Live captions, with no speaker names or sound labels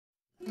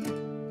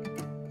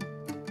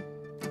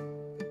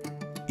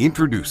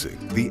Introducing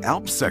the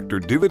ALPS Sector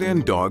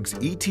Dividend Dogs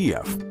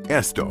ETF,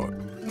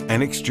 SDOG,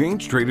 an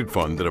exchange-traded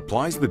fund that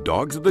applies the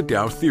dogs of the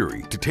Dow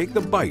theory to take the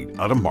bite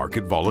out of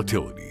market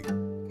volatility.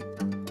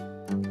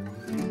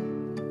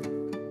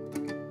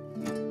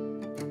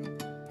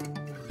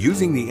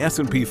 Using the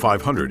S&P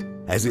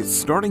 500 as its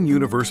starting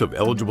universe of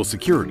eligible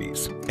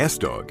securities,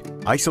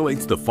 SDOG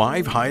isolates the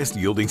 5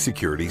 highest-yielding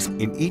securities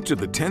in each of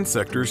the 10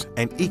 sectors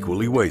and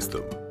equally weighs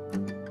them.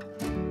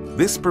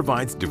 This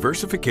provides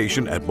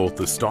diversification at both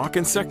the stock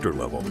and sector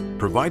level,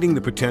 providing the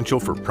potential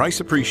for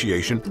price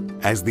appreciation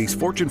as these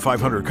Fortune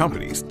 500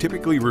 companies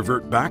typically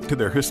revert back to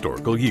their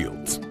historical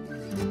yields.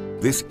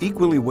 This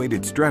equally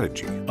weighted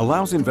strategy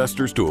allows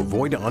investors to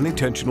avoid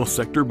unintentional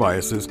sector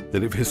biases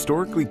that have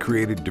historically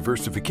created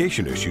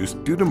diversification issues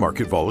due to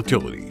market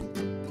volatility.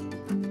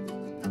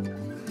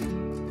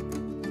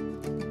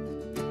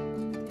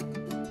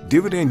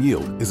 Dividend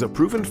yield is a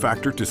proven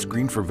factor to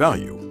screen for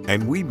value,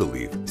 and we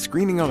believe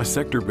screening on a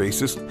sector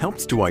basis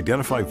helps to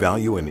identify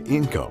value and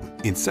income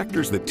in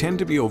sectors that tend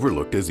to be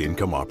overlooked as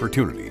income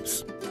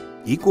opportunities.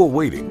 Equal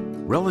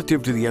weighting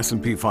relative to the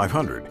S&P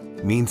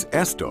 500 means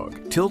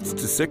SDOG tilts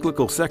to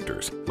cyclical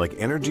sectors like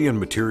energy and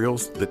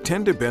materials that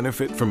tend to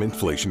benefit from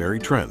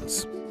inflationary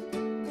trends.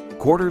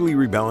 Quarterly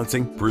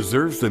rebalancing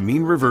preserves the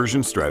mean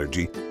reversion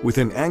strategy with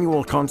an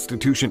annual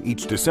constitution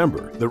each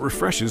December that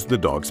refreshes the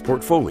dog's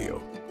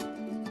portfolio.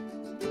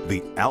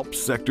 The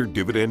ALPS Sector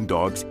Dividend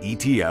Dogs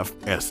ETF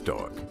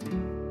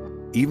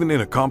SDOG. Even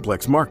in a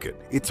complex market,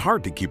 it's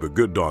hard to keep a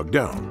good dog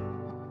down.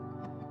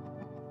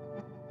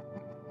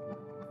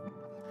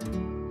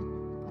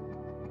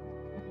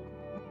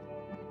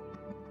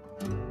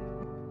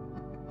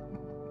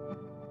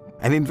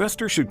 An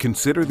investor should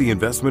consider the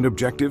investment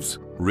objectives,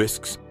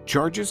 risks,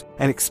 charges,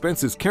 and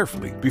expenses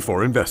carefully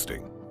before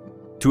investing.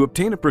 To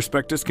obtain a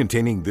prospectus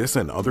containing this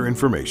and other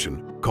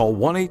information, call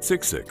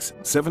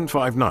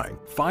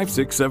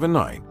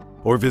 1-866-759-5679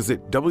 or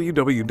visit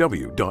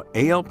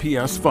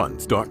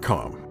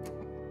www.alpsfunds.com.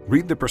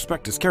 Read the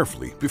prospectus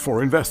carefully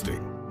before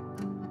investing.